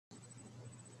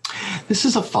This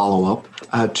is a follow-up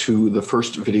to the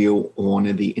first video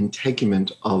on the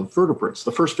integument of vertebrates.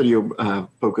 The first video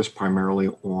focused primarily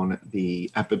on the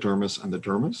epidermis and the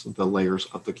dermis, the layers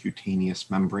of the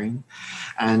cutaneous membrane,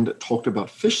 and talked about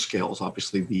fish scales.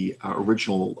 Obviously, the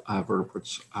original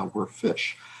vertebrates were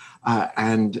fish,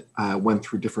 and went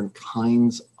through different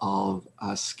kinds of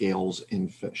scales in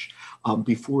fish.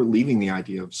 Before leaving the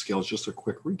idea of scales, just a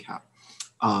quick recap.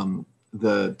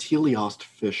 The teleost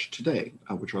fish today,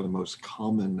 which are the most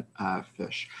common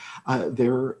fish,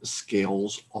 their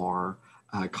scales are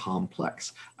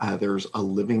complex. There's a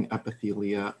living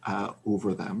epithelia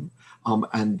over them,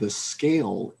 and the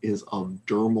scale is of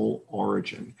dermal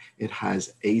origin. It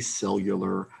has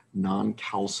acellular,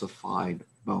 non-calcified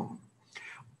bone.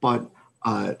 But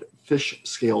fish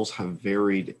scales have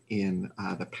varied in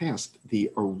the past. The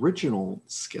original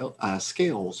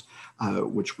scales,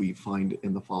 which we find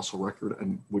in the fossil record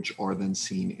and which are then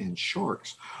seen in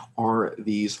sharks, are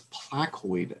these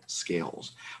placoid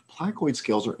scales. Placoid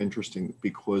scales are interesting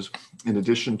because in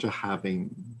addition to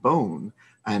having bone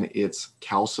and its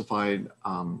calcified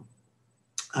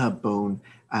bone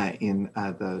in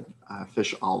the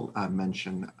fish I'll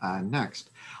mention next,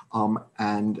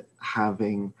 and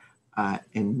having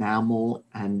enamel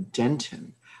and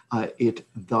dentin. It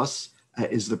thus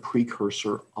is the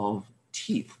precursor of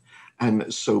teeth.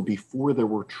 And so before there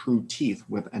were true teeth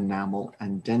with enamel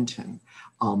and dentin,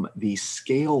 the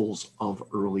scales of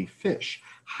early fish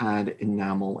had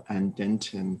enamel and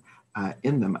dentin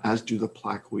in them, as do the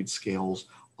placoid scales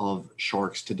of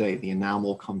sharks today. The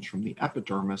enamel comes from the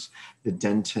epidermis, the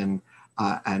dentin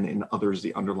and in others,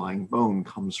 the underlying bone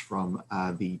comes from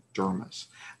the dermis.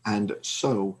 And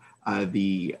so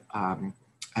the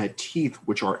teeth,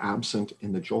 which are absent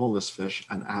in the jawless fish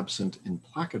and absent in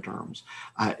placoderms,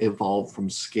 evolved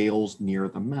from scales near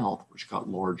the mouth, which got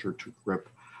larger to grip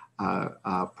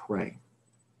prey.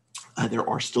 There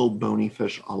are still bony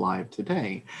fish alive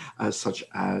today, such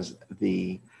as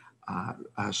the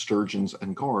sturgeons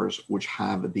and gars, which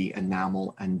have the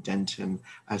enamel and dentin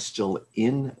still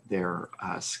in their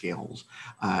scales,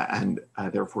 and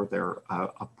therefore they're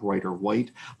a brighter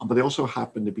white, but they also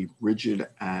happen to be rigid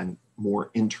and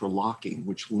more interlocking,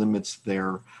 which limits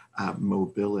their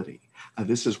mobility.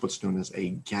 This is what's known as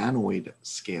a ganoid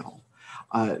scale.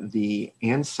 The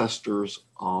ancestors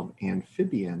of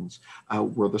amphibians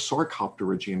were the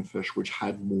sarcopterygian fish, which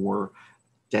had more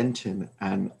dentin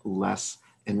and less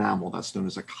enamel. That's known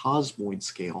as a cosmoid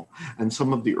scale. And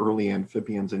some of the early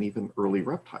amphibians and even early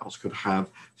reptiles could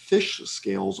have fish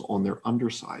scales on their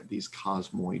underside, these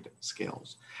cosmoid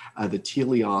scales. The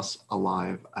teleosts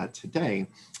alive today,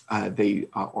 they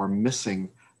are missing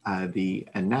the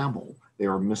enamel. They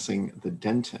are missing the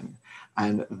dentin.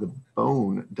 And the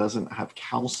bone doesn't have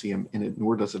calcium in it,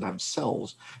 nor does it have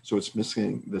cells. So it's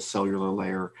missing the cellular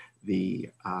layer,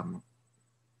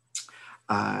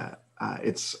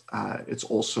 it's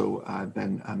also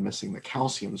then missing the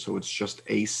calcium, so it's just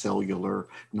acellular,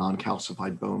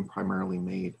 non-calcified bone, primarily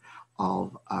made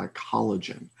of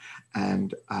collagen.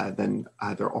 And then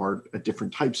there are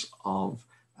different types of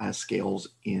scales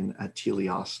in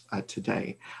teleosts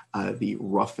today. The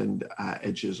roughened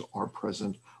edges are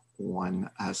present on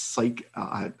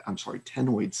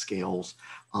ctenoid scales,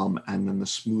 and then the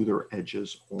smoother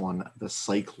edges on the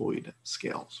cycloid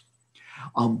scales.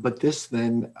 But this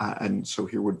then, and so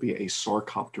here would be a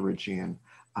sarcopterygian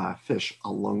fish, a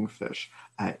lungfish.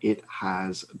 It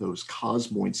has those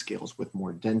cosmoid scales with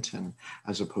more dentin,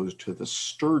 as opposed to the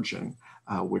sturgeon,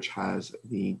 which has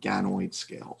the ganoid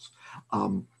scales.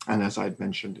 And as I'd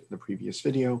mentioned in the previous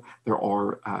video, there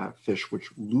are fish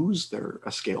which lose their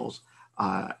scales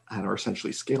and are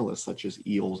essentially scaleless, such as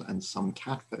eels and some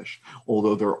catfish,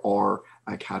 although there are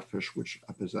catfish which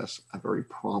possess a very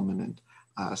prominent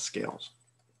scales.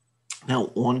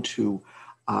 Now on to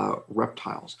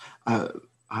reptiles.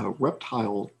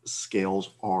 Reptile scales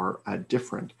are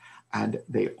different, and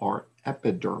they are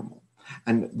epidermal.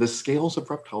 And the scales of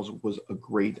reptiles was a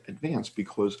great advance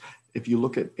because if you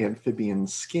look at amphibian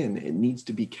skin, it needs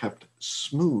to be kept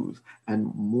smooth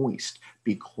and moist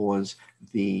because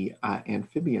the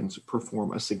amphibians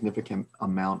perform a significant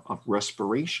amount of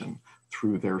respiration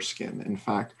through their skin. In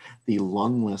fact, the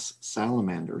lungless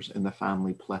salamanders in the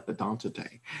family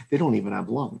Plethodontidae, they don't even have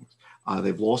lungs.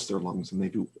 They've lost their lungs and they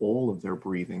do all of their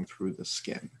breathing through the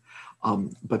skin.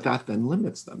 But that then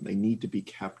limits them. They need to be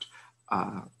kept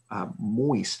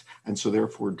moist, and so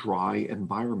therefore dry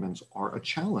environments are a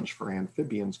challenge for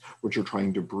amphibians, which are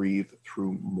trying to breathe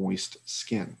through moist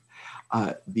skin.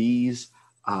 These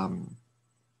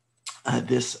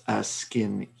This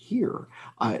skin here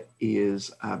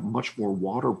is much more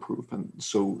waterproof, and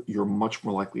so you're much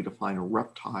more likely to find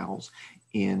reptiles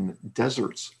in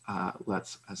deserts,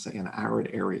 let's say in arid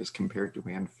areas, compared to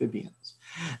amphibians.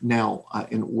 Now,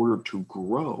 in order to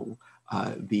grow,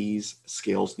 these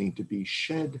scales need to be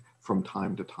shed from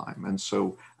time to time, and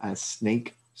so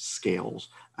snake scales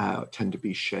tend to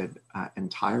be shed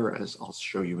entire, as I'll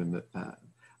show you in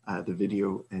the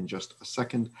video in just a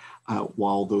second,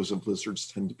 while those of lizards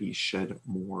tend to be shed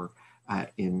more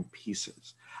in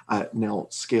pieces. Now,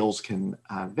 scales can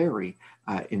vary.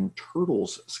 In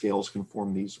turtles, scales can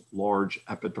form these large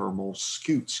epidermal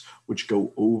scutes, which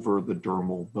go over the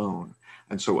dermal bone.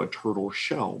 And so a turtle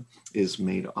shell is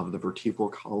made of the vertebral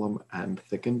column and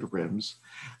thickened ribs,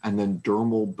 and then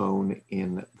dermal bone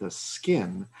in the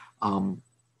skin, and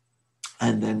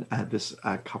then this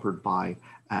covered by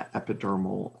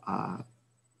epidermal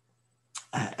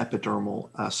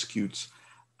scutes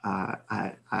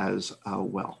as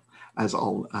well. As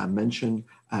I'll mention,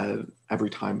 every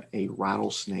time a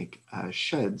rattlesnake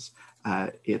sheds,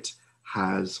 it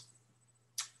has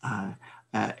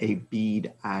a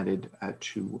bead added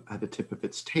to the tip of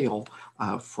its tail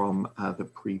from the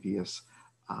previous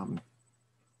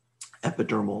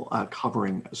epidermal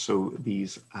covering, so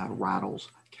these rattles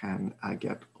can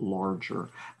get larger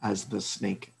as the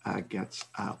snake gets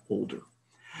older.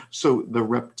 So the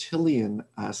reptilian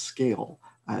scale,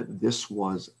 this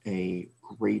was a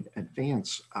great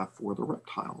advance for the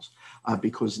reptiles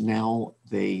because now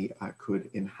they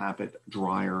could inhabit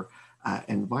drier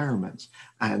environments.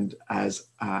 And as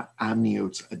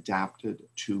amniotes adapted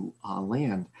to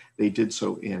land, they did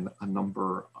so in a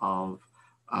number of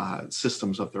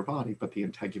systems of their body, but the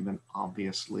integument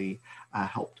obviously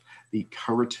helped. The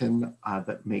keratin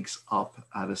that makes up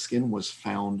the skin was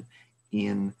found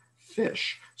in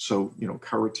fish. So,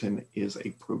 keratin is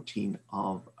a protein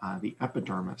of the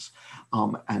epidermis.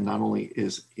 And not only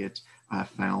is it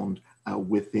found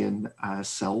within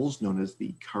cells known as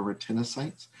the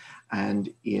keratinocytes,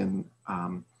 and in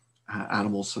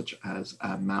animals such as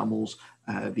mammals,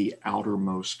 the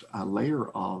outermost layer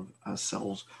of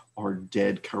cells are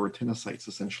dead keratinocytes,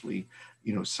 essentially,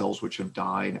 cells which have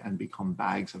died and become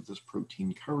bags of this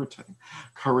protein keratin.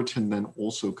 Keratin then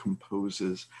also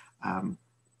composes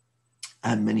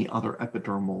and many other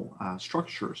epidermal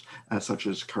structures, such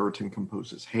as keratin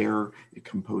composes hair, it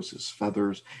composes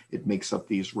feathers, it makes up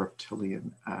these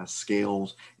reptilian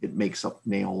scales, it makes up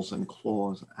nails and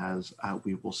claws, as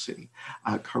we will see.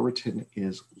 Keratin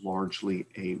is largely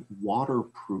a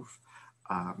waterproof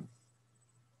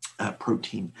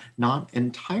protein, not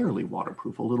entirely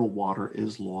waterproof. A little water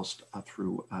is lost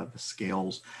through the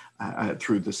scales,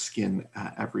 through the skin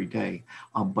every day,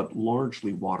 but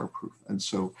largely waterproof. And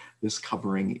so this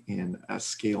covering in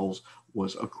scales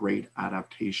was a great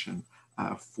adaptation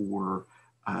for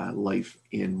life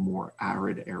in more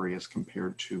arid areas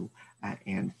compared to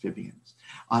amphibians.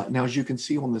 Now, as you can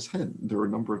see on this head, there are a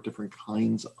number of different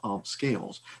kinds of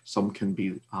scales. Some can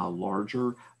be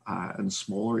larger and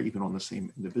smaller, even on the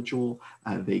same individual.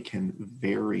 They can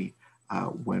vary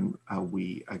when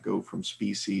we go from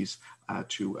species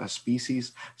to a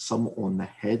species. Some on the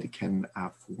head can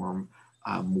form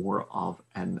more of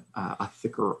a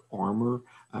thicker armor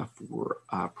for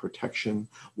protection,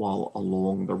 while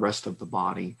along the rest of the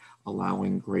body,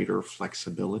 allowing greater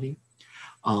flexibility.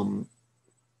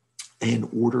 In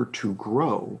order to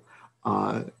grow,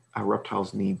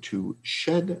 reptiles need to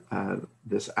shed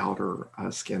this outer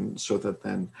skin so that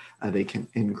then they can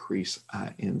increase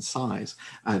in size.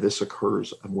 This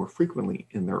occurs more frequently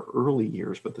in their early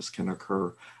years, but this can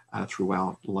occur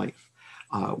throughout life.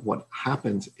 What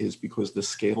happens is, because the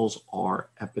scales are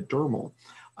epidermal,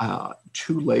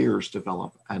 two layers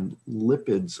develop and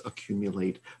lipids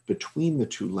accumulate between the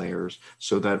two layers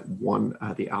so that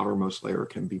the outermost layer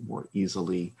can be more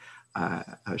easily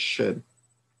shed.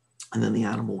 And then the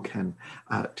animal can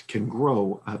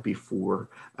grow before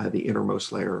the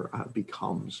innermost layer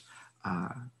becomes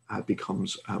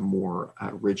more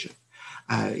rigid.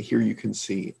 Here you can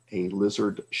see a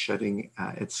lizard shedding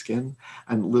its skin,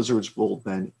 and lizards will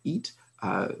then eat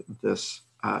the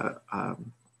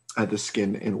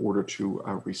skin in order to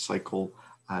recycle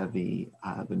the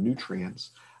nutrients.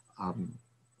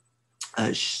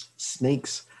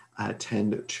 Snakes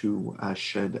tend to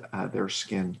shed their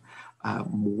skin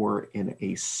more in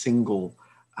a single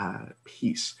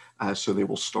piece. So they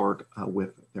will start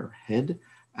with their head,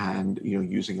 and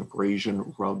using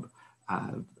abrasion, rub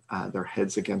their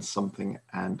heads against something,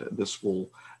 and this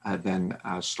will then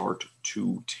start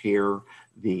to tear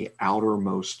the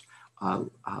outermost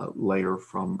layer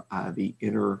from the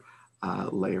inner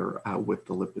layer with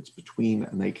the lipids between,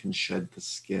 and they can shed the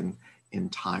skin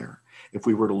entire. If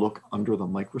we were to look under the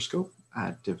microscope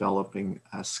at developing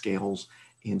scales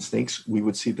in snakes, we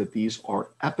would see that these are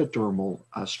epidermal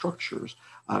structures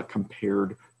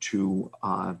compared to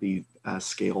the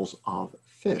scales of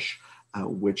fish,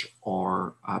 which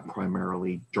are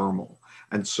primarily dermal.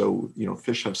 And so,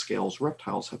 fish have scales,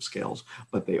 reptiles have scales,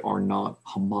 but they are not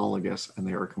homologous, and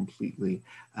they are completely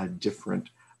different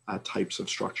types of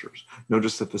structures.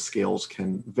 Notice that the scales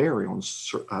can vary on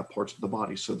parts of the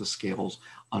body. So the scales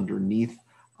underneath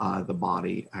the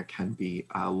body can be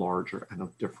larger and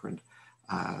of different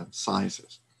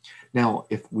sizes. Now,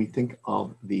 if we think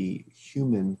of the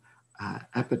human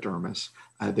epidermis,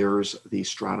 there's the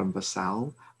stratum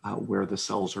basale, where the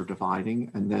cells are dividing,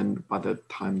 and then by the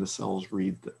time the cells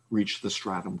reach the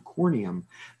stratum corneum,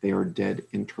 they are dead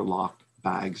interlocked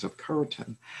bags of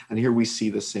keratin. And here we see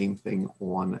the same thing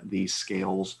on the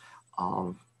scales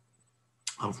of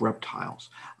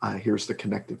reptiles. Here's the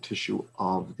connective tissue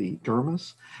of the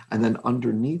dermis, and then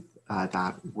underneath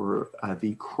that were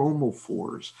the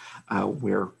chromophores,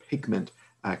 where pigment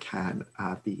can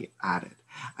be added.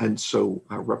 And so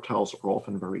reptiles are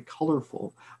often very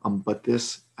colorful, but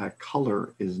this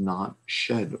color is not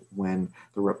shed when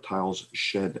the reptiles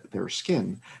shed their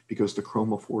skin, because the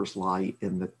chromophores lie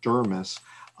in the dermis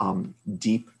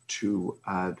deep to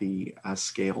the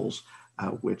scales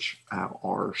which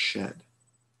are shed.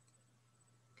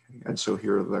 Okay. And so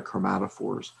here are the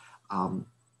chromatophores.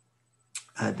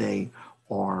 They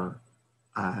are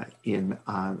in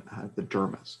the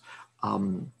dermis.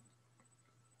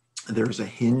 There's a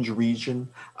hinge region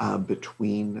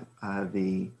between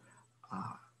the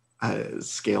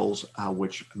scales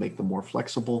which make them more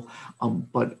flexible,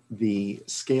 but the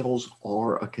scales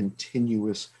are a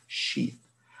continuous sheath.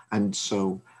 And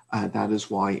so that is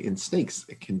why in snakes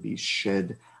it can be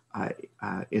shed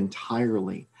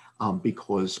entirely,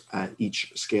 because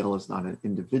each scale is not an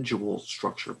individual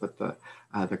structure, but the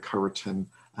keratin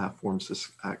forms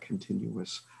this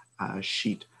continuous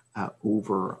sheet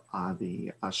over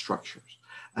the structures.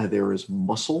 There is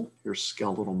muscle, there's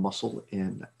skeletal muscle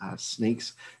in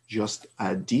snakes just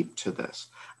deep to this.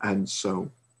 And so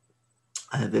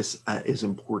this is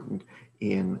important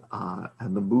in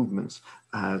the movements,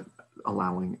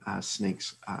 allowing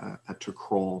snakes to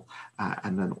crawl,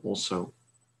 and then also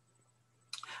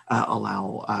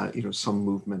allow some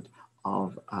movement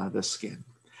of the skin.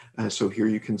 So here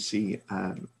you can see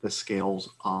the scales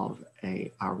of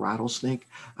a rattlesnake.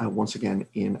 Once again,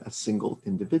 in a single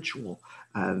individual,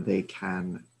 they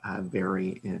can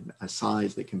vary in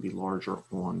size. They can be larger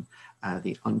on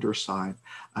the underside.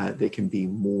 They can be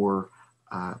more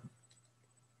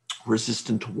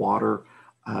resistant to water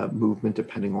movement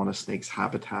depending on a snake's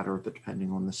habitat or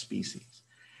depending on the species.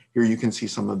 Here you can see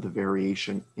some of the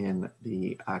variation in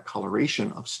the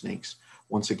coloration of snakes.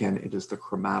 Once again, it is the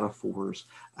chromatophores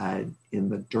in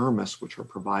the dermis which are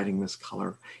providing this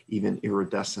color, even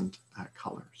iridescent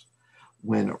colors.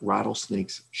 When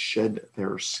rattlesnakes shed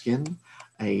their skin,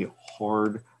 a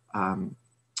hard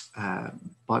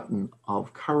button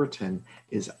of keratin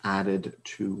is added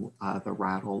to the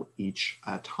rattle each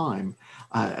time,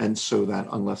 and so that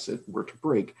unless it were to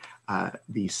break,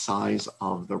 the size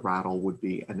of the rattle would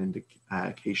be an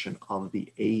indication of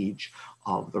the age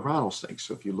of the rattlesnake.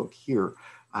 So if you look here,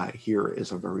 here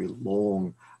is a very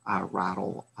long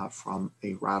rattle from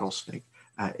a rattlesnake,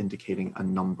 indicating a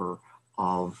number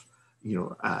of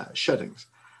sheddings.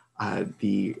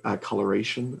 The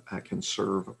coloration can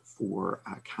serve for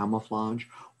camouflage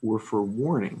or for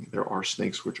warning. There are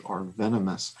snakes which are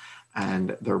venomous,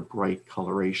 and their bright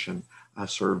coloration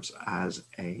serves as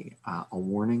a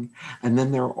warning. And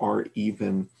then there are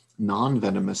even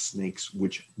non-venomous snakes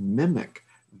which mimic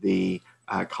the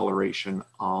coloration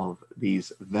of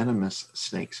these venomous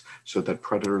snakes, so that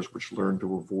predators which learn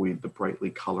to avoid the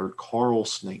brightly colored coral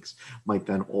snakes might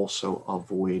then also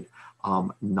avoid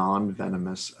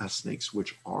non-venomous snakes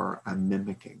which are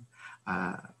mimicking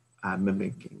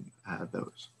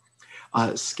those.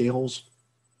 Scales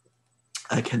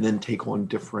can then take on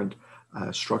different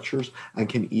structures and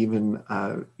can even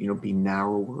be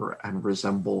narrower and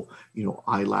resemble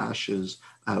eyelashes,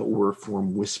 or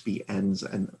form wispy ends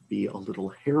and be a little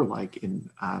hair-like in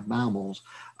mammals,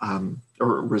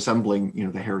 or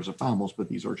resembling the hairs of mammals, but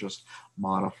these are just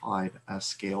modified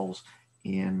scales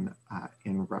in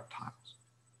reptiles.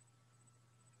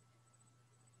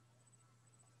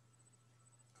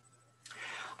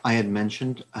 I had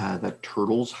mentioned that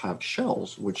turtles have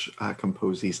shells which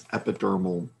compose these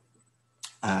epidermal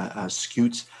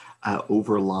scutes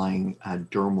overlying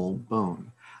dermal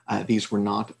bone. These were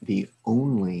not the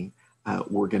only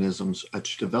organisms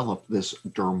to develop this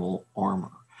dermal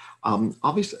armor.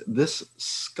 Obviously, this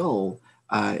skull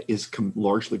is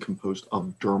largely composed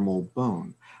of dermal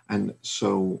bone. And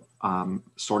so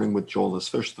starting with jawless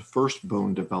fish, the first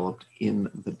bone developed in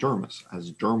the dermis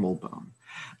as dermal bone.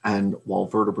 And while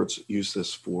vertebrates use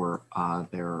this for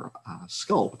their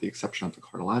skull, with the exception of the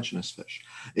cartilaginous fish,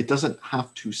 it doesn't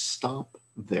have to stop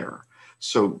there.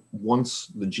 So once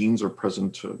the genes are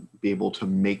present to be able to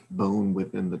make bone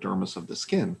within the dermis of the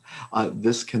skin,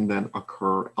 this can then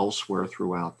occur elsewhere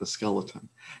throughout the skeleton.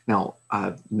 Now,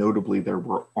 notably, there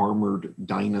were armored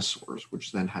dinosaurs,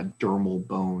 which then had dermal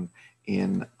bone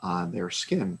in their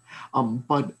skin.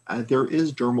 But there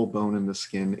is dermal bone in the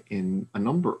skin in a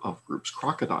number of groups.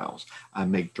 Crocodiles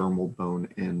make dermal bone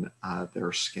in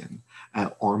their skin.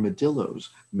 Armadillos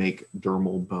make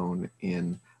dermal bone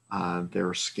in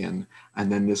their skin,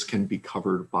 and then this can be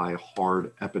covered by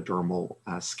hard epidermal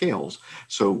scales.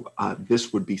 So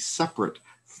this would be separate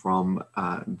from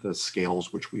the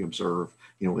scales which we observe,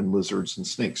 in lizards and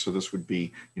snakes. So this would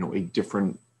be, a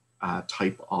different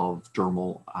type of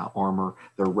dermal armor.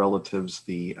 Their relatives,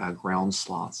 the ground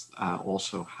sloths,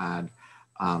 also had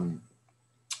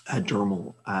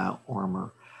dermal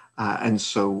armor, and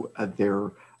so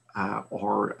there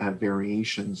are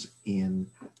variations in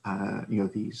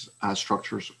these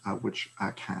structures which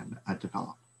can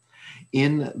develop.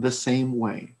 In the same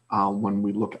way, when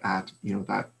we look at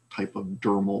that type of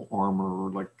dermal armor,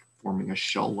 like forming a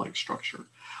shell-like structure,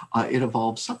 it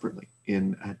evolves separately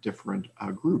in different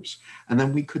groups. And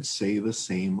then we could say the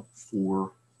same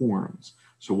for horns.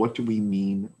 So what do we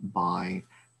mean by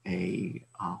a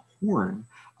horn?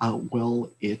 Well,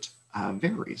 it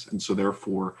varies. And so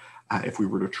therefore, if we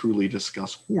were to truly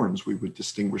discuss horns, we would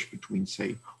distinguish between,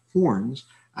 say, horns,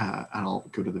 and I'll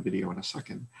go to the video in a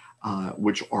second,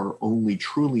 which are only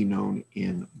truly known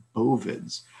in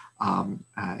bovids.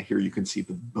 Here you can see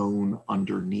the bone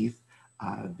underneath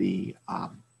the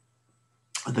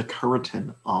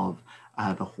keratin of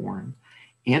the horn.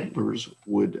 Antlers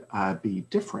would be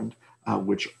different,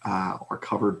 which are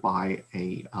covered by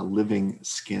a living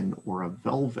skin or a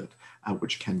velvet,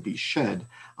 which can be shed.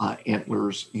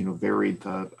 Antlers, varied,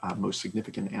 the most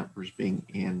significant antlers being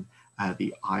in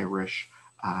the Irish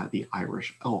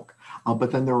elk.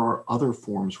 But then there are other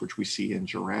forms which we see in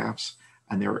giraffes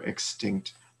and their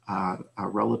extinct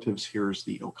relatives. Here's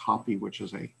the okapi, which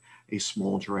is a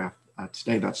small giraffe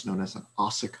today that's known as an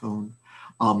ossicone.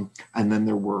 And then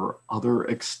there were other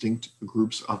extinct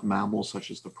groups of mammals,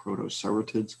 such as the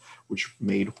protoceratids, which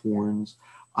made horns.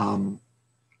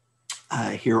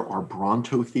 Here are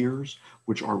brontotheres,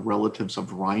 which are relatives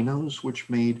of rhinos, which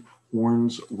made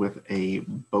horns with a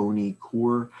bony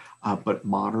core, but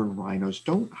modern rhinos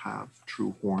don't have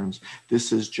true horns.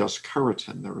 This is just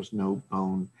keratin. There is no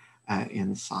bone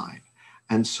inside.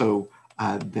 And so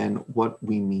then what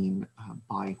we mean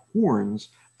by horns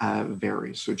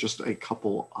varies. So just a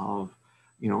couple of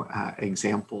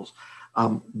examples.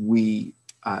 We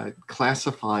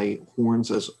classify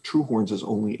true horns as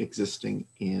only existing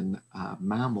in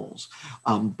mammals,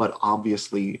 but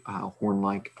obviously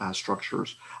horn-like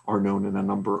structures are known in a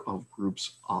number of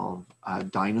groups of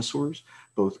dinosaurs,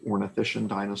 both ornithischian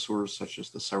dinosaurs such as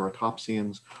the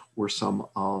ceratopsians, or some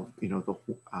of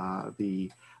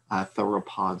the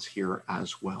theropods here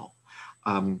as well.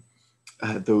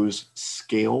 Those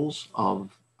scales of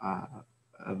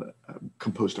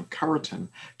composed of keratin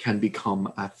can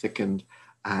become thickened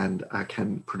and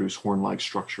can produce horn-like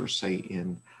structures, say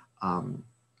in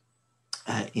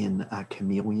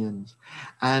chameleons.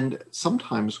 And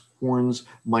sometimes horns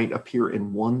might appear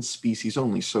in one species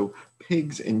only. So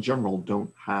pigs in general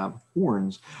don't have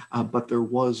horns, but there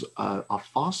was a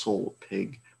fossil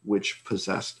pig which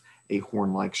possessed a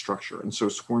horn-like structure. And so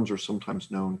horns are sometimes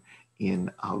known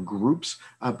in groups,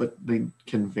 but they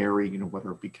can vary,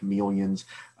 whether it be chameleons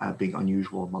being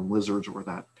unusual among lizards or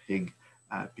that pig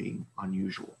being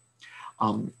unusual.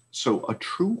 So a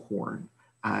true horn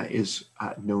is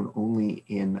known only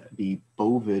in the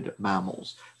bovid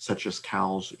mammals, such as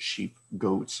cows, sheep,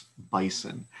 goats,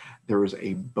 bison. There is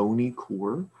a bony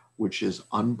core, which is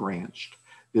unbranched.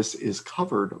 This is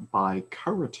covered by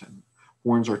keratin.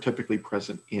 Horns are typically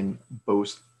present in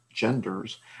both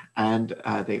genders, and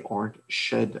they aren't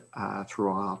shed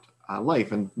throughout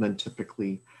life, and then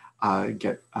typically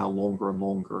get longer and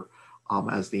longer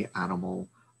as the animal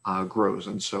grows.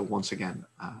 And so once again,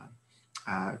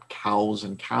 cows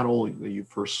and cattle, you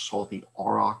first saw the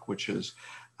auroch, which is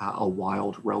a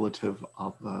wild relative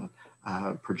of the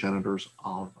progenitors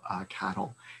of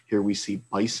cattle. Here we see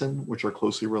bison, which are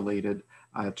closely related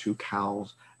to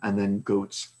cows, and then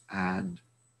goats and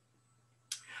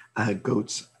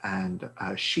Goats and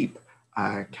sheep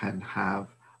can have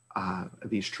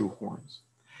these true horns.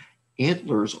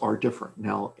 Antlers are different.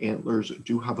 Now, antlers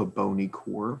do have a bony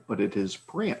core, but it is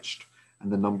branched,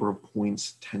 and the number of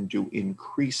points tend to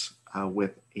increase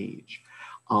with age.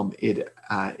 It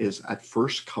is at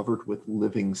first covered with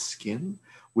living skin,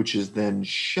 which is then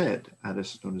shed.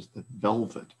 This is known as the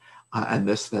velvet, and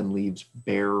this then leaves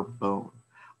bare bone.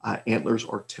 Antlers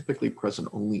are typically present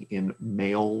only in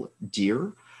male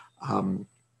deer,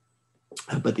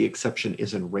 but the exception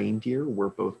is in reindeer, where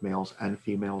both males and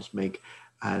females make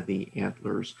the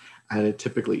antlers, and it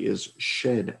typically is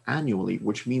shed annually,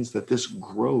 which means that this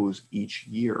grows each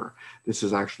year. This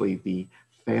is actually the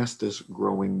fastest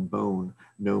growing bone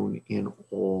known in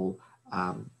all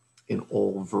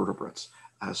vertebrates.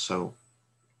 So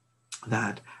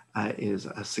that is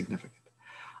significant.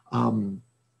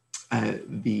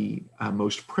 The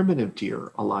most primitive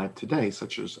deer alive today,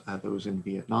 such as those in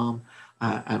Vietnam,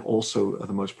 and also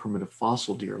the most primitive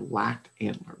fossil deer, lacked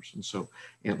antlers. And so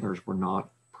antlers were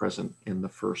not present in the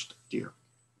first deer.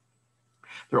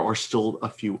 There are still a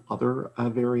few other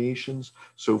variations.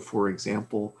 So for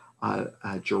example,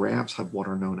 giraffes have what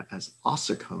are known as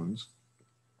ossicones.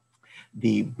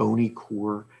 The bony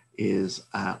core is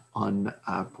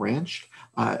unbranched,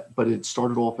 but it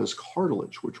started off as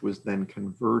cartilage, which was then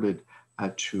converted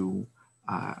to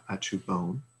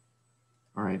bone.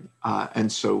 All right, and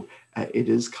so it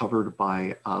is covered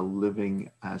by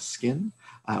living skin,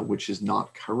 which is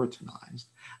not keratinized,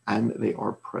 and they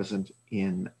are present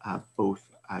in both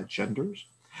genders.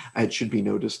 It should be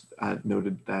noted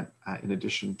that in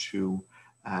addition to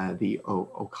the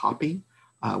okapi,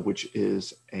 which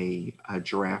is a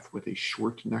giraffe with a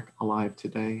short neck alive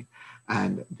today,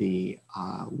 and the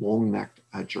long-necked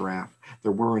giraffe,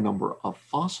 there were a number of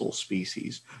fossil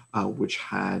species which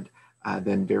had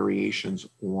then variations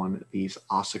on these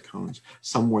ossicones.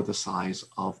 Some were the size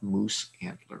of moose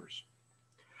antlers.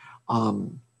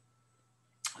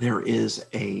 There is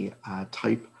a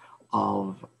type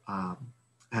of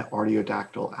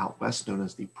artiodactyl out west known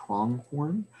as the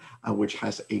pronghorn, which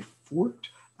has a forked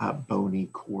bony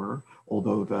core,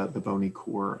 although the bony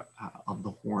core of the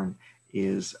horn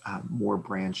is more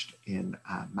branched in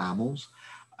mammals.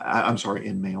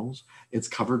 In males. It's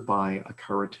covered by a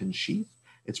keratin sheath.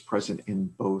 It's present in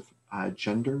both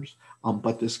genders,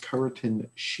 but this keratin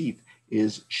sheath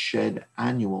is shed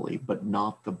annually, but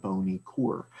not the bony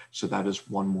core. So that is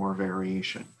one more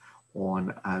variation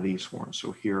on these horns.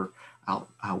 So here out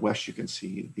west, you can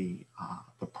see the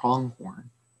pronghorn.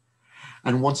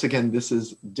 And once again, this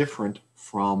is different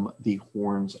from the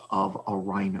horns of a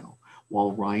rhino.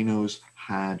 While rhinos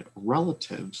had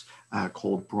relatives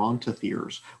called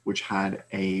brontotheres, which had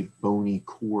a bony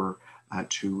core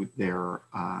to their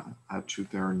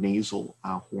nasal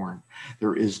horn,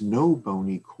 there is no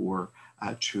bony core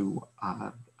to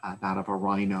that of a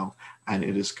rhino, and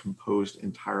it is composed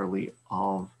entirely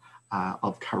of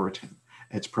keratin.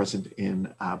 It's present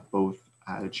in both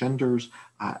genders,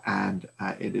 and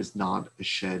it is not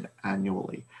shed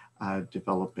annually,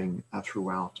 developing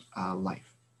throughout life.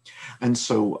 And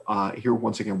so here,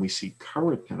 once again, we see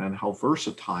keratin and how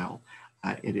versatile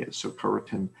it is. So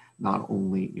keratin not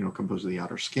only composes the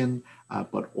outer skin,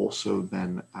 but also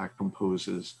then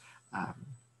composes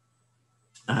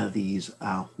these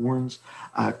horns.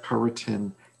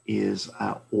 Keratin is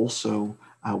also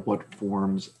what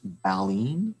forms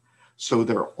baleen. So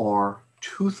there are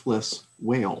toothless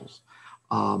whales.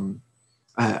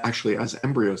 Actually, as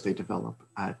embryos, they develop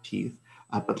teeth,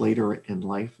 but later in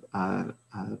life,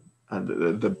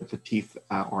 the teeth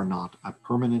are not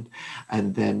permanent.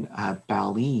 And then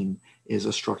baleen is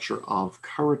a structure of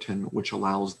keratin, which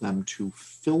allows them to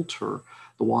filter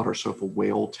the water. So if a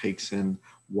whale takes in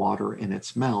water in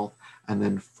its mouth and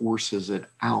then forces it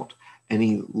out,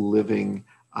 any living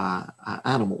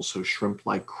animals, so shrimp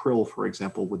like krill, for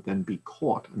example, would then be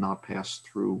caught and not pass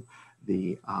through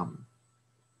and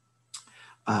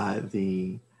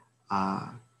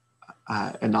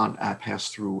not pass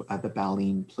through the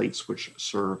baleen plates, which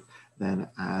serve then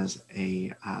as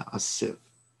a sieve.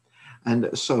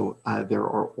 And so there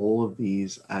are all of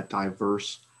these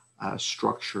diverse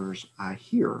structures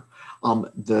here.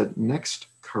 The next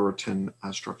keratin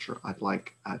structure I'd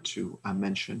like to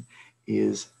mention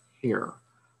is hair.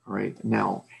 All right,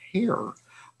 now hair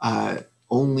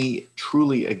only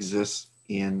truly exists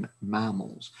in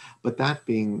mammals. But that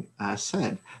being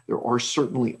said, there are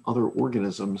certainly other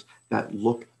organisms that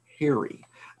look hairy.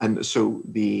 And so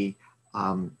the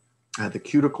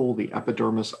cuticle, the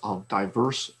epidermis of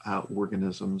diverse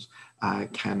organisms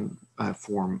can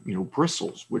form,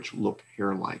 bristles which look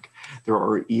hair-like. There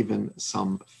are even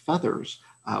some feathers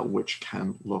which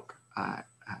can look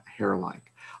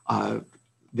hair-like.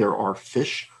 There are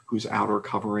fish whose outer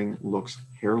covering looks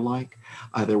hair-like.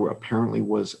 There apparently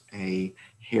was a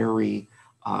hairy,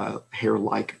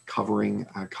 hair-like covering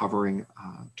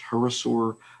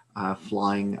pterosaur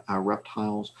flying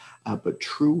reptiles, but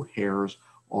true hairs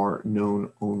are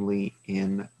known only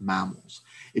in mammals.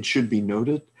 It should be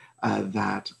noted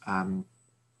that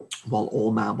while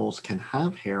all mammals can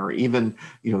have hair, even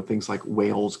things like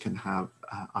whales can have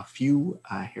a few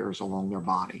hairs along their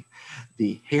body,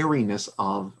 the hairiness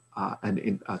of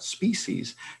a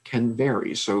species can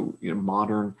vary. So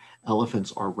modern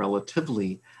elephants are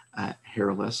relatively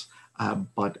hairless,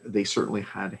 but they certainly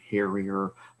had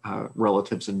hairier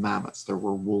relatives in mammoths. There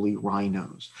were woolly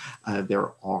rhinos.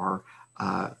 There are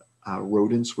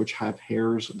rodents which have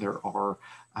hairs. There are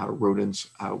rodents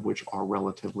which are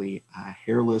relatively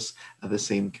hairless. The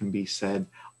same can be said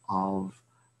of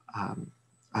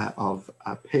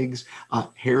pigs.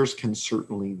 Hairs can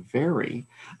certainly vary,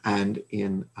 and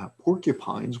in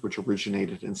porcupines, which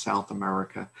originated in South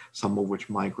America, some of which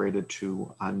migrated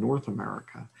to North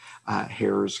America,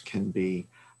 hairs can be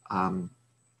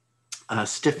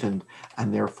stiffened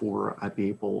and therefore be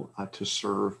able to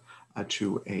serve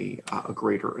to a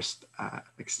greater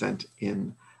extent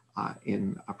in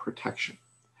protection.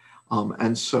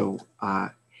 And so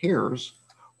hairs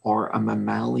are a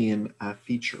mammalian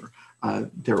feature.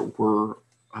 There were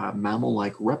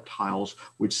mammal-like reptiles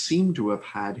which seem to have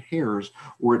had hairs,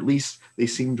 or at least they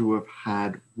seem to have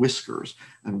had whiskers,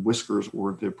 and whiskers,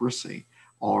 or vibrissae,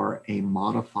 are a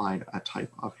modified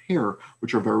type of hair,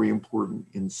 which are very important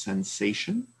in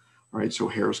sensation. All right, so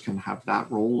hairs can have that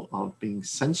role of being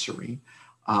sensory.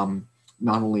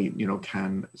 Not only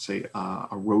can, say, a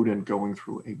rodent going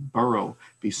through a burrow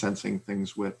be sensing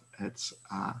things with its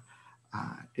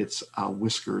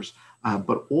whiskers,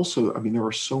 but also, I mean, there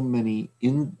are so many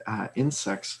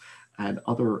insects and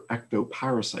other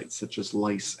ectoparasites such as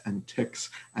lice and ticks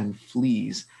and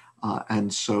fleas.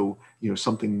 And so,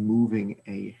 something moving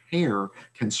a hair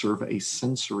can serve a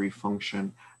sensory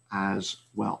function as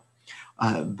well.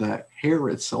 The hair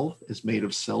itself is made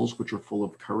of cells which are full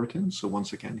of keratin. So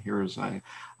once again, here is an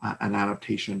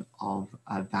adaptation of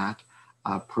that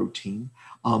protein.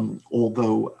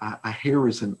 Although a hair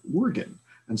is an organ,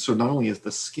 and so not only is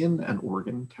the skin an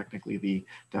organ, technically the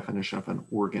definition of an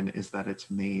organ is that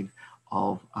it's made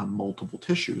of multiple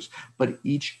tissues, but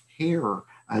each hair,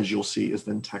 as you'll see, is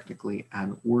then technically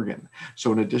an organ.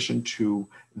 So in addition to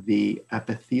the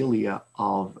epithelia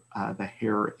of the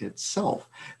hair itself,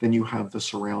 then you have the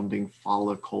surrounding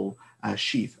follicle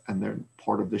sheath, and then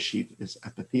part of the sheath is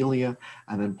epithelia,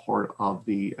 and then part of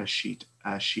the sheath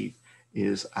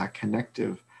is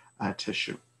connective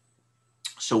tissue.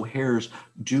 So hairs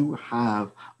do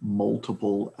have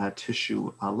multiple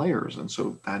tissue layers, and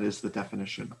so that is the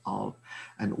definition of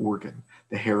an organ.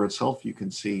 The hair itself, you can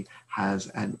see, has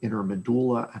an inner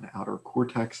medulla, an outer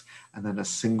cortex, and then a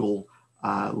single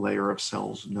layer of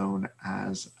cells known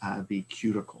as the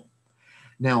cuticle.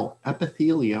 Now,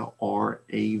 epithelia are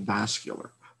avascular,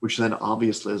 which then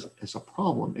obviously is a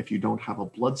problem. If you don't have a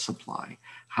blood supply,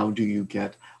 how do you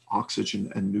get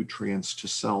oxygen and nutrients to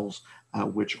cells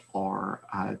which are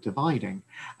dividing?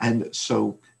 And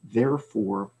so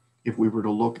therefore, if we were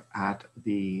to look at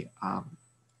the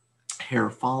hair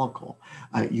follicle,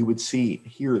 you would see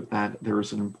here that there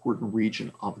is an important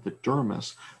region of the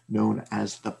dermis known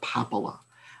as the papilla.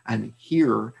 And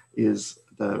here is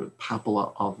the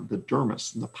papilla of the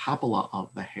dermis, and the papilla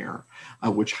of the hair,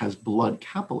 which has blood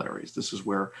capillaries. This is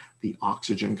where the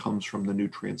oxygen comes from, the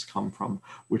nutrients come from,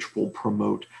 which will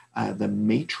promote the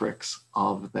matrix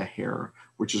of the hair,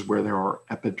 which is where there are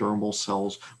epidermal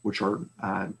cells which are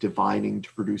dividing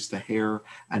to produce the hair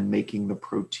and making the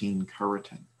protein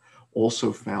keratin.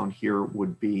 Also found here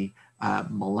would be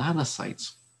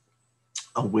melanocytes,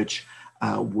 which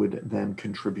would then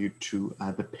contribute to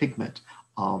the pigment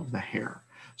of the hair.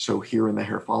 So here in the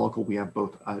hair follicle, we have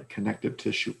both a connective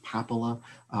tissue papilla,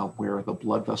 where the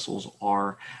blood vessels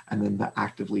are, and then the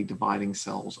actively dividing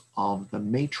cells of the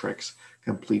matrix,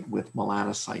 complete with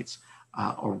melanocytes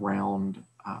around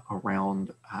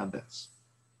this.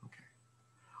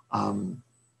 Okay.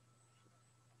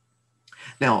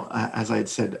 Now, as I had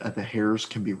said, the hairs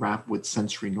can be wrapped with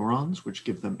sensory neurons, which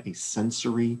give them a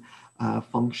sensory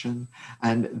function.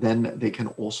 And then they can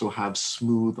also have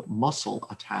smooth muscle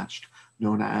attached,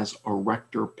 known as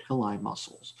erector pili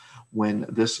muscles. When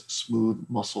this smooth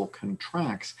muscle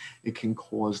contracts, it can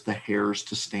cause the hairs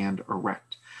to stand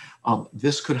erect.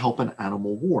 This could help an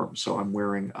animal warm. So I'm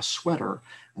wearing a sweater,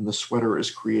 and the sweater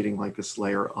is creating like this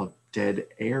layer of dead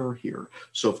air here.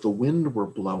 So if the wind were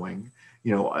blowing,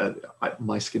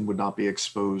 my skin would not be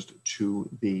exposed to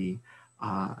the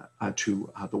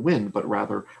wind, but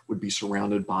rather would be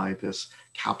surrounded by this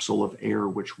capsule of air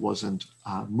which wasn't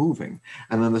moving.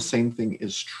 And then the same thing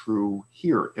is true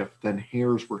here. If then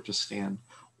hairs were to stand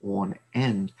on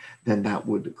end, then that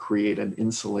would create an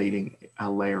insulating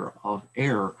layer of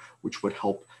air, which would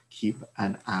help keep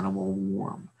an animal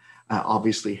warm.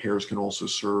 Obviously, hairs can also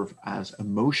serve as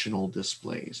emotional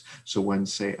displays. So when,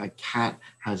 say, a cat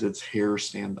has its hair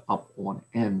stand up on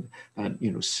end, that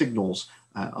signals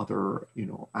other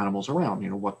animals around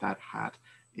what that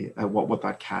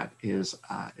cat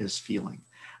is feeling.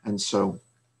 And so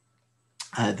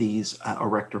these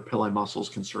erector pili muscles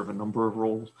can serve a number of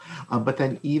roles, but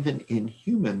then even in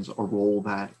humans, a role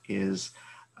that is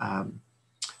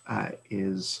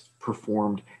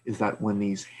performed is that when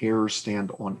these hairs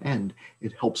stand on end,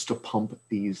 it helps to pump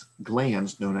these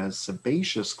glands known as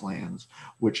sebaceous glands,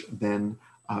 which then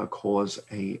cause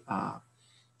a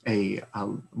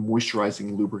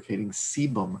moisturizing, lubricating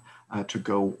sebum to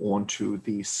go onto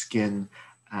the skin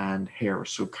and hair.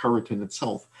 So keratin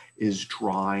itself is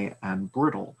dry and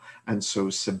brittle. And so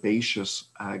sebaceous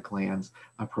glands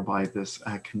provide this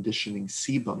conditioning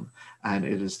sebum, and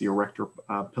it is the erector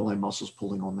pili muscles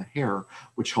pulling on the hair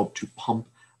which help to pump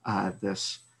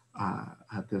this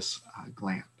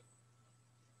gland.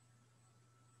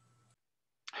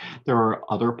 There are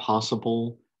other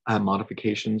possible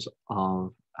modifications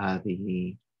of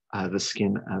the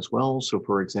skin as well. So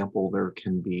for example, there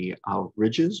can be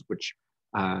ridges, which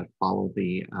follow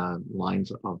the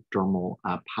lines of dermal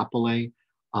papillae,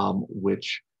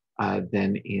 which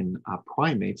then in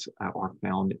primates are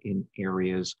found in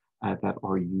areas that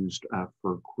are used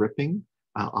for gripping,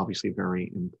 obviously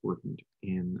very important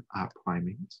in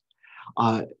primates.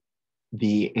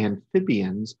 The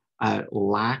amphibians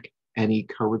lack any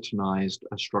keratinized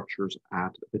structures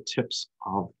at the tips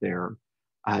of their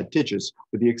digits,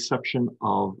 with the exception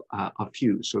of a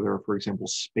few. So there are, for example,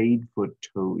 spadefoot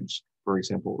toads, for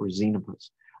example, or xenopus,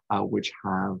 which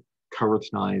have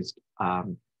keratinized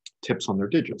tips on their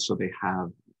digits. So they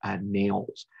have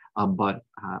nails. But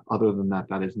other than that,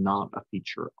 that is not a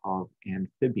feature of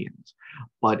amphibians.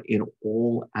 But in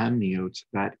all amniotes,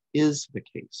 that is the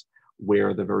case,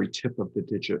 where the very tip of the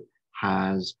digit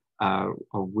has a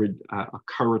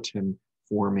keratin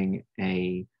forming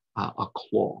a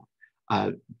claw.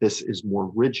 This is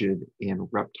more rigid in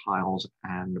reptiles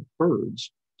and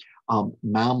birds.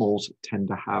 Mammals tend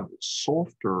to have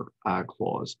softer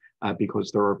claws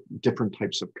because there are different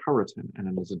types of keratin, and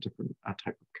it is a different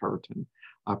type of keratin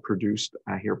produced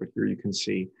here. But here you can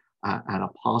see an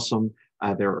opossum.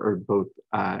 There are both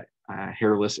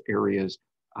hairless areas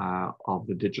of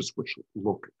the digits which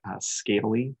look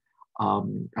scaly.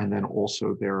 And then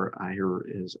also here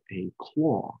is a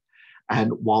claw.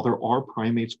 And while there are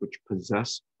primates which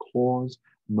possess claws,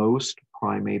 most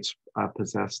primates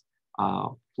possess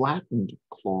flattened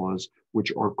claws,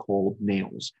 which are called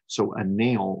nails. So a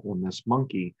nail on this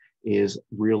monkey is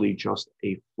really just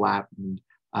a flattened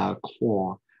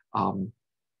claw.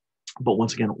 But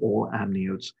once again, all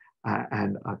amniotes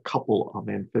and a couple of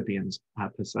amphibians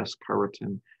possess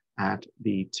keratin at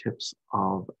the tips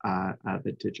of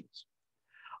the digits.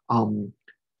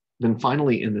 Then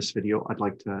finally in this video, I'd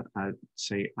like to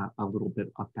say a little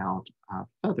bit about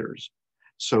feathers.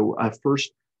 So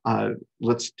first,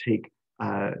 let's take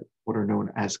what are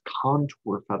known as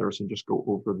contour feathers and just go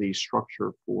over the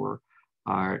structure for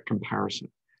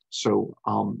comparison. So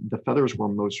the feathers we're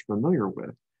most familiar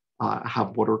with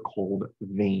have what are called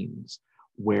veins,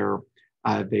 where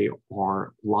they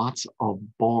are lots of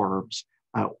barbs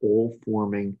all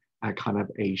forming a kind of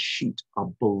a sheet, a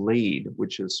blade,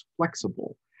 which is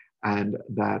flexible, and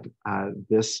that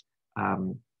this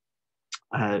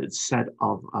set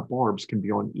of barbs can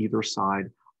be on either side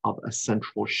of a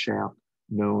central shaft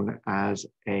known as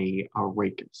a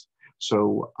rachis.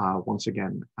 So once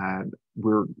again,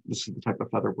 this is the type of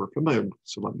feather we're familiar with.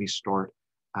 So let me start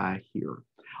here.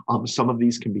 Some of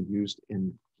these can be used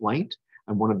in flight.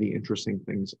 And one of the interesting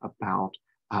things about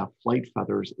flight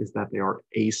feathers is that they are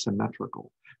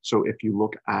asymmetrical. So if you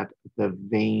look at the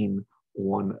vein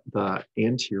on the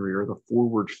anterior, the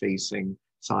forward-facing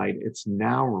side, it's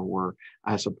narrower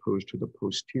as opposed to the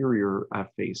posterior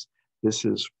face This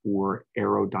is for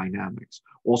aerodynamics.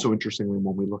 Also, interestingly,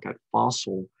 when we look at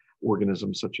fossil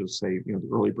organisms, such as, say, the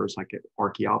early birds like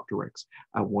Archaeopteryx,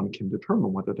 one can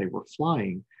determine whether they were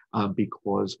flying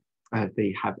because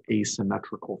they have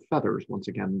asymmetrical feathers. Once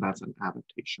again, that's an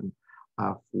adaptation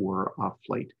for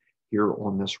flight. Here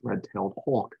on this red-tailed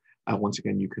hawk, once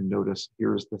again, you can notice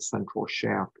here's the central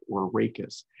shaft or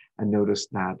rachis, and notice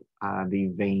that the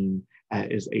vein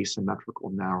is asymmetrical,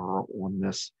 narrower on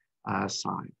this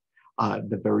side.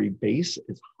 The very base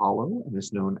is hollow and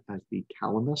is known as the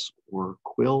calamus or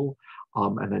quill.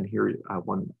 And then here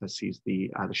one sees the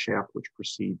shaft which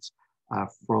proceeds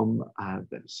from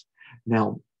this.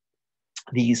 Now,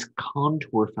 these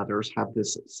contour feathers have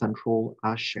this central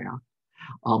shaft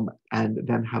and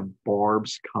then have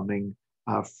barbs coming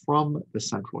from the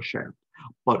central shaft.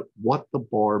 But what the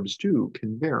barbs do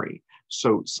can vary.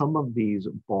 So some of these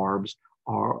barbs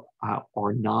are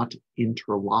not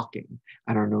interlocking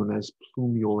and are known as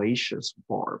plumulaceous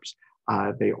barbs.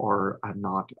 They are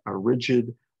not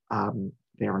rigid,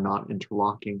 they are not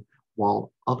interlocking,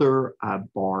 while other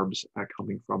barbs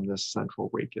coming from this central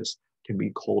rachis can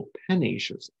be called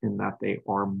pennaceous in that they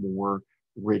are more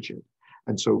rigid.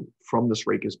 And so from this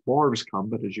rachis, barbs come,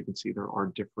 but as you can see, there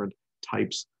are different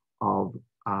types of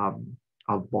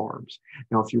barbs.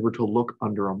 Now, if you were to look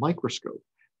under a microscope,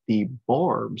 the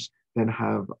barbs then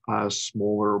have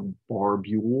smaller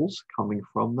barbules coming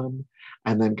from them,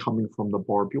 and then coming from the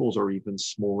barbules are even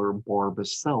smaller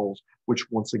barbus cells, which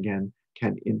once again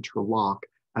can interlock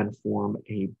and form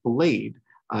a blade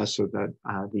so that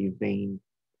the vein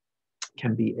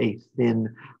can be a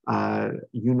thin,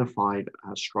 unified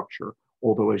structure.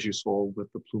 Although, as you saw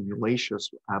with the plumulaceous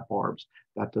barbs,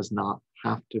 that does not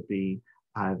have to be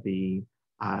the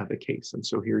case. And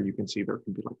so here you can see there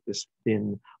can be like this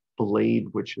thin blade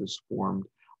which is formed,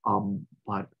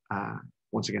 but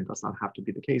once again, does not have to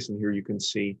be the case. And here you can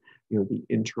see, the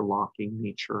interlocking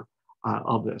nature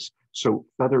of this. So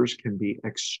feathers can be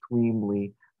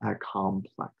extremely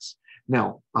complex.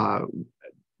 Now,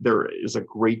 there is a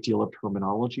great deal of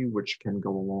terminology which can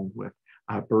go along with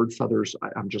bird feathers.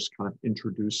 I'm just kind of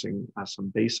introducing some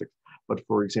basics, but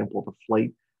for example, the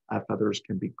flight feathers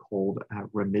can be called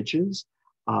remiges,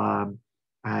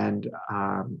 and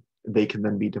they can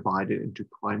then be divided into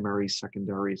primaries,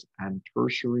 secondaries, and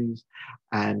tertiaries,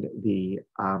 and they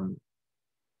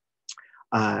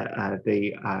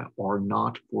are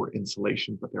not for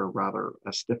insulation, but they're rather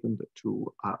stiffened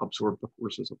to absorb the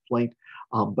forces of flight.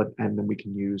 And then we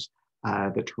can use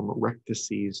the term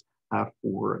rectices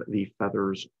for the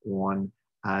feathers on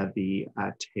the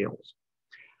tails.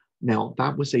 Now,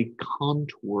 that was a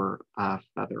contour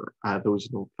feather. Those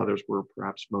feathers we're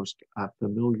perhaps most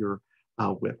familiar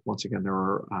with. Once again, there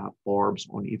are barbs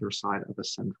on either side of a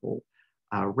central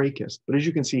rachis. But as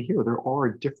you can see here, there are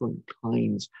different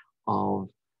kinds of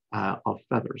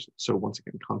feathers. So once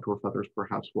again, contour feathers,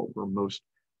 perhaps what we're most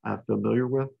familiar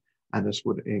with. And this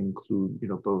would include,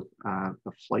 both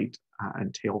the flight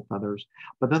and tail feathers.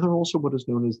 But then there are also what is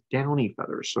known as downy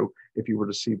feathers. So if you were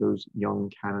to see those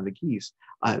young Canada geese,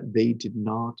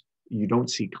 you don't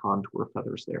see contour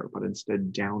feathers there, but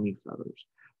instead downy feathers.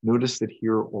 Notice that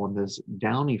here on this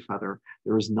downy feather,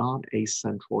 there is not a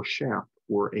central shaft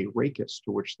or a rachis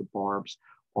to which the barbs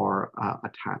are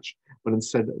attached, but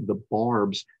instead the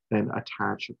barbs then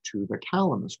attach to the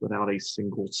calamus without a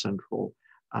single central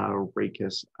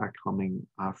rachis coming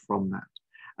from that.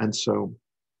 And so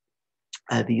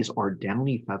these are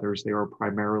downy feathers. They are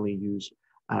primarily used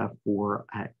for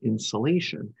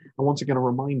insulation. And once again, a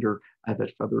reminder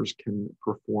that feathers can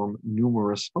perform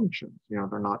numerous functions.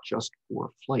 They're not just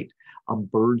for flight.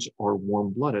 Birds are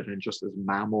warm-blooded, and just as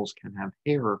mammals can have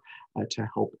hair to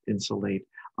help insulate,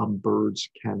 birds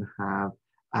can have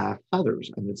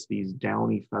feathers, and it's these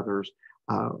downy feathers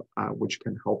which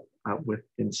can help with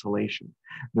insulation.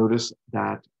 Notice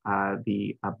that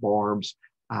the barbs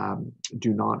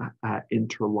do not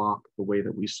interlock the way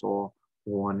that we saw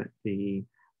on the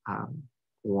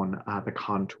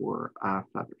contour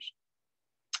feathers.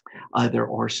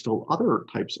 There are still other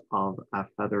types of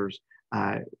feathers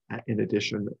in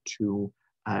addition to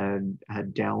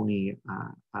downy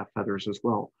feathers as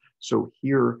well. So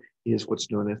here is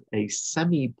what's known as a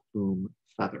semi-plume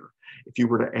feather. If you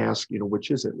were to ask,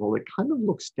 which is it? Well, it kind of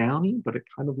looks downy, but it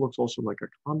kind of looks also like a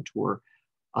contour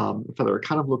feather. It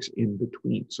kind of looks in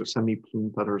between. So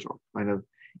semi-plume feathers are kind of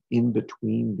in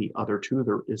between the other two.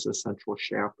 There is a central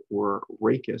shaft or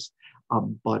rachis,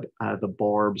 but the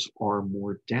barbs are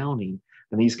more downy,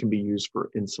 and these can be used for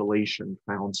insulation,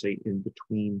 found, say, in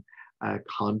between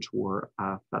contour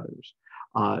feathers.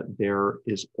 There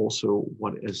is also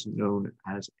what is known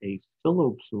as a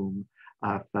phyloplume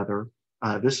feather.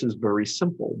 This is very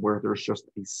simple, where there's just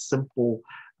a simple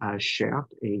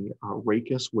shaft, a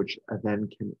rachis, which then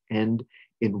can end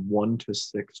in 1 to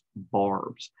 6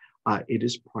 barbs. It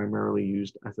is primarily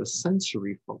used as a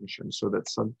sensory function, so that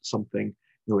something,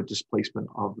 a displacement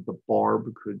of the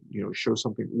barb could, show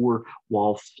something, or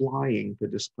while flying, the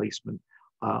displacement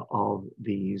of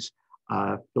these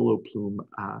phyloplume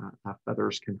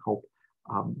feathers can help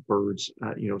birds,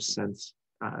 sense,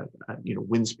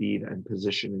 wind speed and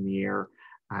position in the air,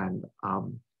 and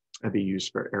be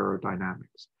used for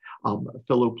aerodynamics.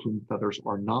 Phyloplume feathers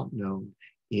are not known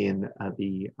in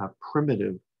the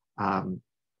primitive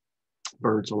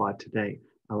birds alive today,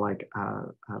 like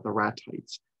the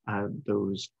ratites.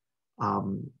 Those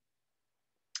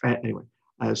anyway.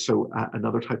 So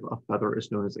another type of feather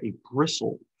is known as a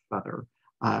bristle feather.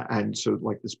 And so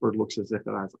like this bird looks as if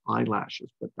it has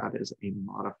eyelashes, but that is a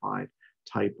modified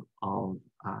type of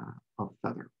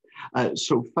feather.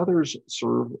 So feathers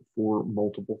serve for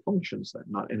multiple functions that,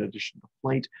 not in addition to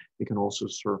flight, they can also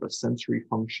serve a sensory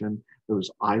function. Those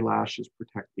eyelashes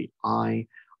protect the eye,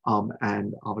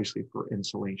 and obviously for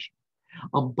insulation.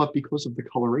 But because of the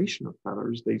coloration of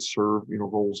feathers, they serve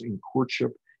roles in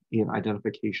courtship, in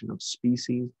identification of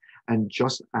species. And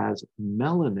just as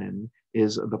melanin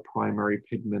is the primary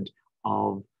pigment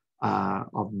of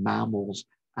mammals,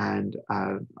 and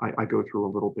I go through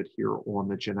a little bit here on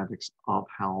the genetics of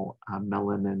how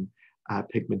melanin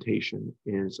pigmentation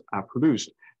is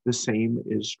produced. The same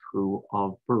is true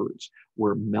of birds,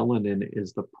 where melanin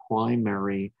is the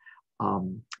primary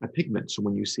pigment. So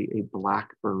when you see a black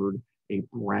bird, a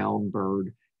brown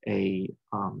bird, a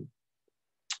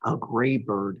gray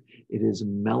bird, it is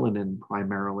melanin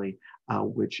primarily,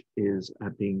 which is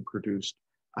being produced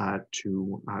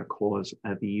to cause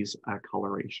these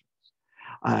colorations.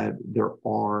 There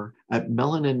are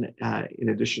melanin, in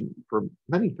addition, for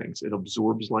many things. It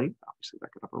absorbs light. Obviously,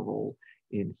 that could have a role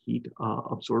in heat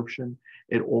absorption.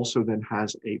 It also then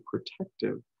has a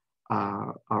protective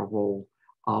role.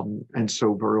 And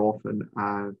so very often,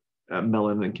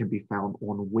 melanin can be found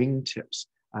on wingtips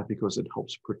because it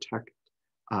helps protect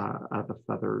the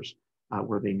feathers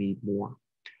where they need more.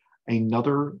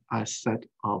 Another set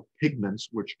of pigments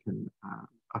which can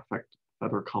affect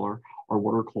feather color are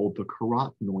what are called the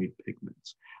carotenoid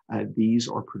pigments. These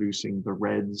are producing the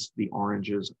reds, the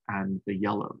oranges, and the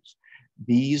yellows.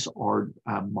 These are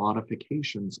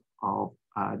modifications of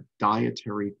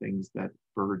dietary things that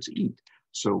birds eat.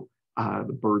 So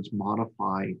the birds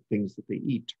modify things that they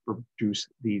eat to produce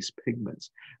these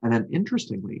pigments. And then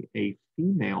interestingly, a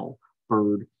female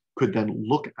bird could then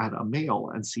look at a male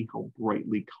and see how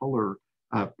brightly colored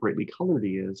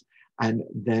he is, and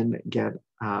then get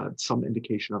some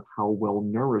indication of how well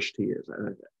nourished he is.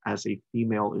 And as a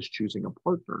female is choosing a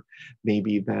partner,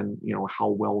 maybe then how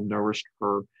well nourished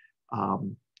her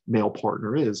male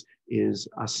partner is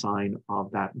a sign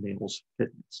of that male's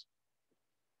fitness.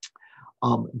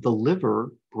 The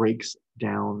liver breaks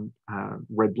down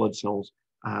red blood cells,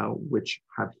 which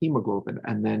have hemoglobin,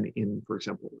 and then for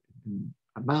example, in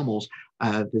mammals,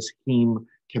 this heme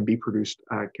can be produced,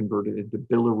 converted into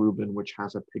bilirubin, which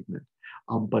has a pigment.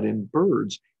 But in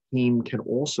birds, heme can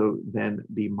also then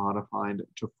be modified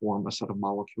to form a set of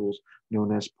molecules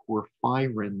known as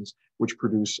porphyrins, which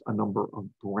produce a number of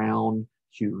brown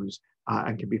hues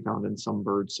and can be found in some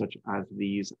birds, such as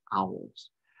these owls.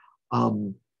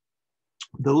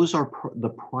 Those are the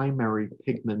primary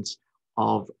pigments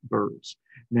of birds.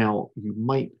 Now, you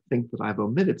might think that I've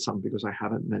omitted some because I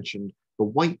haven't mentioned the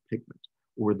white pigment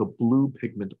or the blue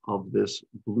pigment of this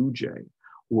blue jay,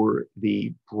 or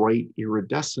the bright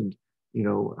iridescent,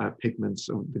 pigments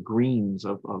of the greens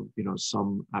of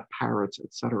some parrots,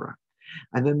 etc.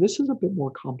 And then this is a bit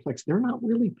more complex. They're not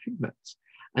really pigments.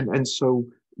 And so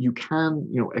you can,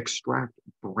 extract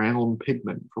brown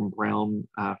pigment from brown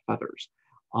feathers.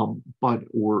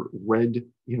 Or red,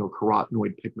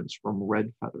 carotenoid pigments from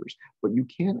red feathers, but you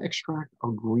can't extract a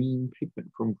green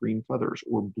pigment from green feathers,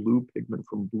 or blue pigment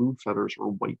from blue feathers,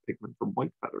 or white pigment from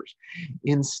white feathers.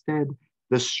 Instead,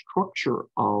 the structure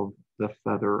of the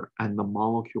feather and the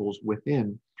molecules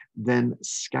within then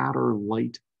scatter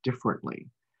light differently.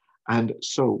 And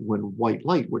so when white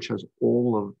light, which has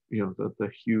all of the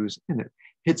hues in it,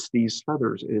 hits these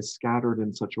feathers, it is scattered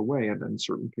in such a way, and then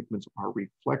certain pigments are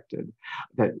reflected,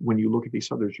 that when you look at these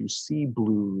feathers, you see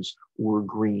blues or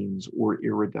greens or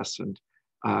iridescent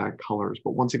colors.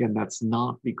 But once again, that's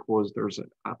not because there's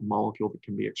a molecule that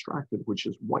can be extracted, which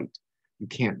is white. You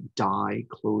can't dye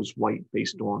clothes white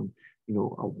based on a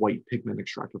white pigment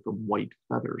extracted from white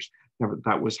feathers.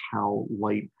 That was how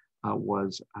light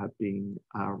was being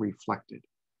reflected.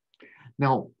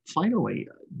 Now, finally,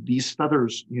 these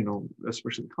feathers,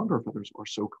 especially the condor feathers, are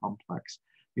so complex.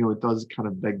 It does kind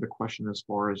of beg the question as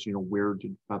far as, where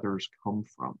did feathers come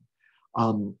from?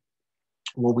 Um,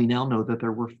 well, we now know that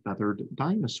there were feathered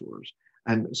dinosaurs.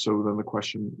 And so then the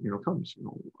question, comes,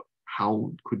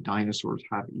 how could dinosaurs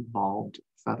have evolved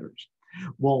feathers?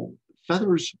 Well,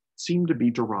 feathers seem to be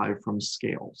derived from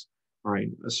scales, all right?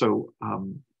 So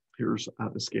here's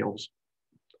the scales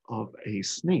of a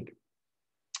snake.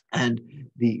 And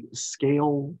the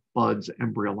scale buds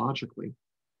embryologically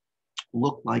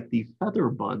look like the feather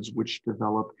buds which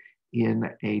develop in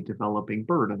a developing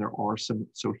bird. And there are some,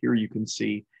 so here you can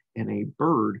see in a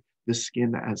bird, the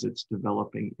skin as it's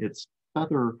developing its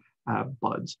feather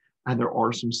buds. And there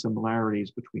are some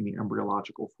similarities between the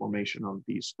embryological formation of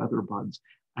these feather buds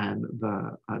and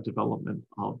the development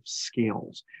of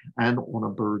scales. And on a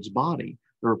bird's body,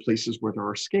 there are places where there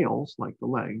are scales, like the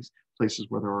legs, places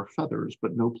where there are feathers,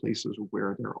 but no places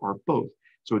where there are both.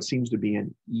 So it seems to be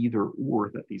an either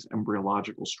or, that these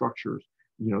embryological structures,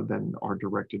 then are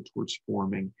directed towards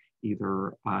forming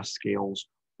either scales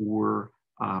or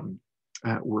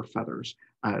feathers.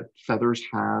 Feathers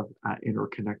have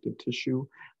interconnected tissue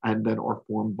and then are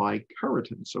formed by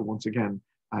keratin. So once again,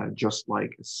 just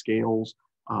like scales,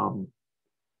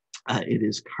 it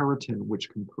is keratin which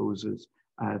composes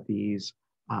these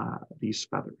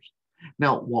feathers.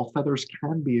 Now, while feathers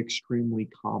can be extremely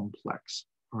complex,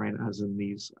 all right, as in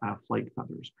these flight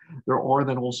feathers, there are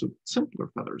then also simpler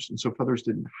feathers. And so feathers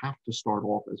didn't have to start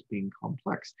off as being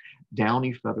complex.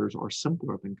 Downy feathers are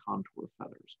simpler than contour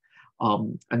feathers.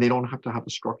 And they don't have to have a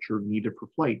structure needed for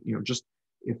flight. Just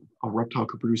if a reptile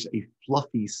could produce a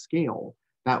fluffy scale,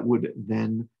 that would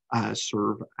then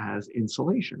serve as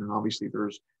insulation. And obviously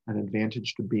there's an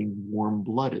advantage to being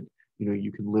warm-blooded.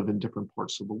 You can live in different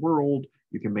parts of the world,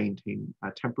 you can maintain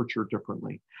temperature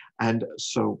differently. And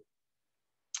so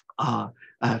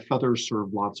feathers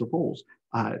serve lots of roles.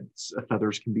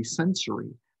 Feathers can be sensory,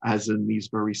 as in these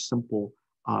very simple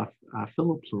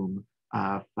filiplume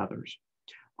feathers.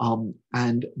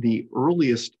 And the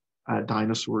earliest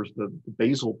dinosaurs, the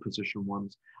basal position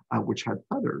ones, which had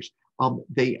feathers,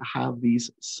 they have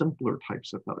these simpler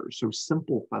types of feathers. So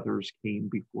simple feathers came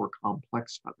before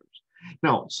complex feathers.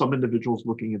 Now, some individuals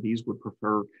looking at these would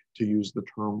prefer to use the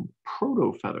term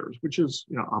proto feathers, which is,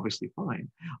 obviously fine.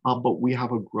 But we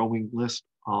have a growing list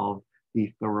of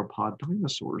the theropod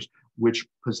dinosaurs, which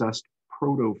possessed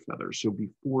proto feathers. So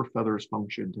before feathers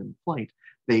functioned in flight,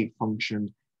 they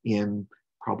functioned in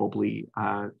probably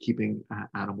keeping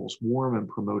animals warm and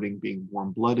promoting being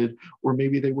warm-blooded, or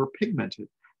maybe they were pigmented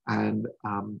and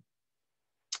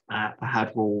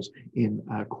had roles in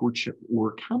courtship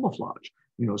or camouflage.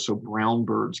 So brown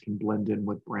birds can blend in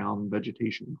with brown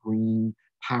vegetation, green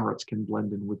parrots can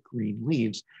blend in with green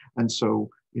leaves. And so,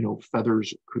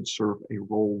 feathers could serve a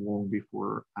role long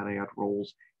before they had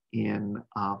roles in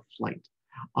flight.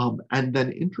 And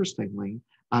then interestingly,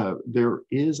 there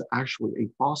is actually a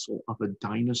fossil of a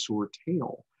dinosaur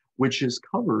tail, which is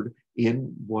covered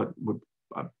in what would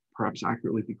perhaps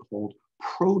accurately be called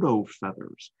proto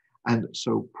feathers. And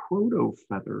so proto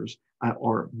feathers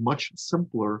are much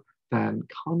simpler than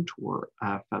contour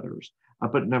feathers,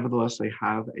 but nevertheless, they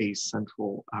have a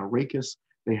central rachis.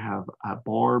 They have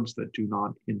barbs that do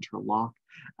not interlock.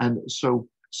 And so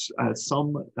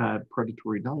some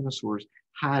predatory dinosaurs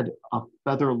had a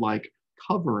feather-like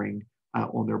covering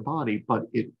on their body, but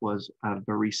it was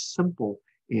very simple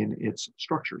in its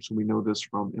structure. So we know this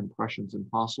from impressions in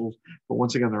fossils, but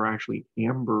once again, there are actually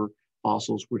amber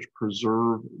fossils which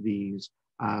preserve these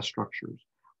structures.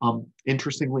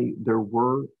 Interestingly, there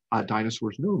were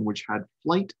dinosaurs known which had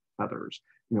flight feathers,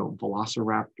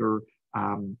 Velociraptor,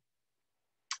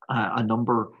 a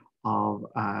number of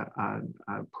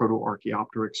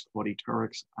Proto-Archaeopteryx,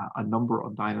 Claudipteryx, a number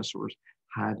of dinosaurs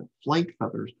had flight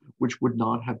feathers, which would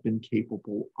not have been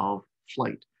capable of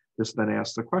flight. This then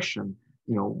asks the question,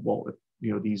 well,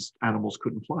 if these animals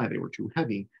couldn't fly, they were too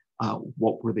heavy,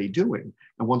 what were they doing?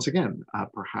 And once again,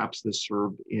 perhaps this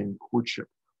served in courtship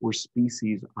or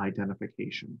species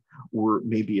identification, or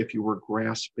maybe if you were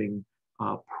grasping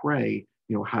prey,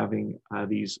 having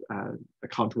these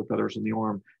contour feathers in the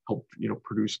arm help,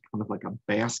 produce kind of like a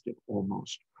basket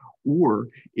almost. Or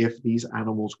if these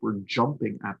animals were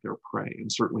jumping at their prey,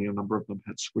 and certainly a number of them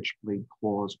had switchblade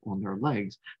claws on their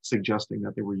legs, suggesting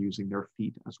that they were using their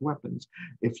feet as weapons.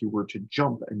 If you were to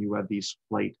jump and you had these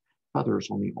flight feathers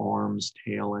on the arms,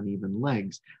 tail, and even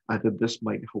legs, that this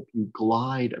might help you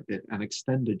glide a bit and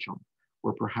extend a jump,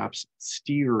 or perhaps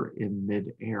steer in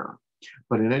midair.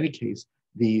 But in any case,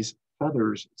 these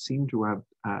feathers seem to have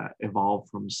evolved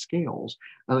from scales,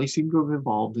 and they seem to have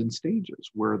evolved in stages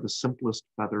where the simplest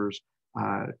feathers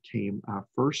came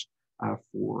first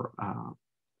for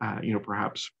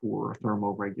perhaps for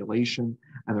thermoregulation,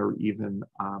 and there are even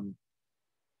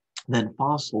then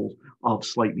fossils of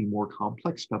slightly more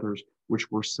complex feathers, which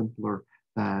were simpler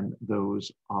than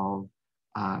those of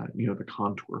the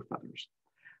contour feathers.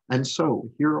 And so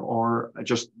here are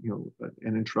just an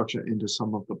introduction into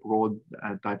some of the broad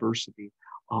diversity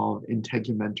of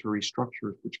integumentary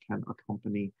structures which can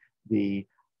accompany the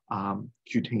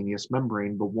cutaneous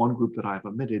membrane. The one group that I've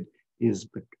omitted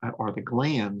are the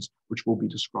glands, which will be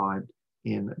described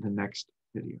in the next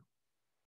video.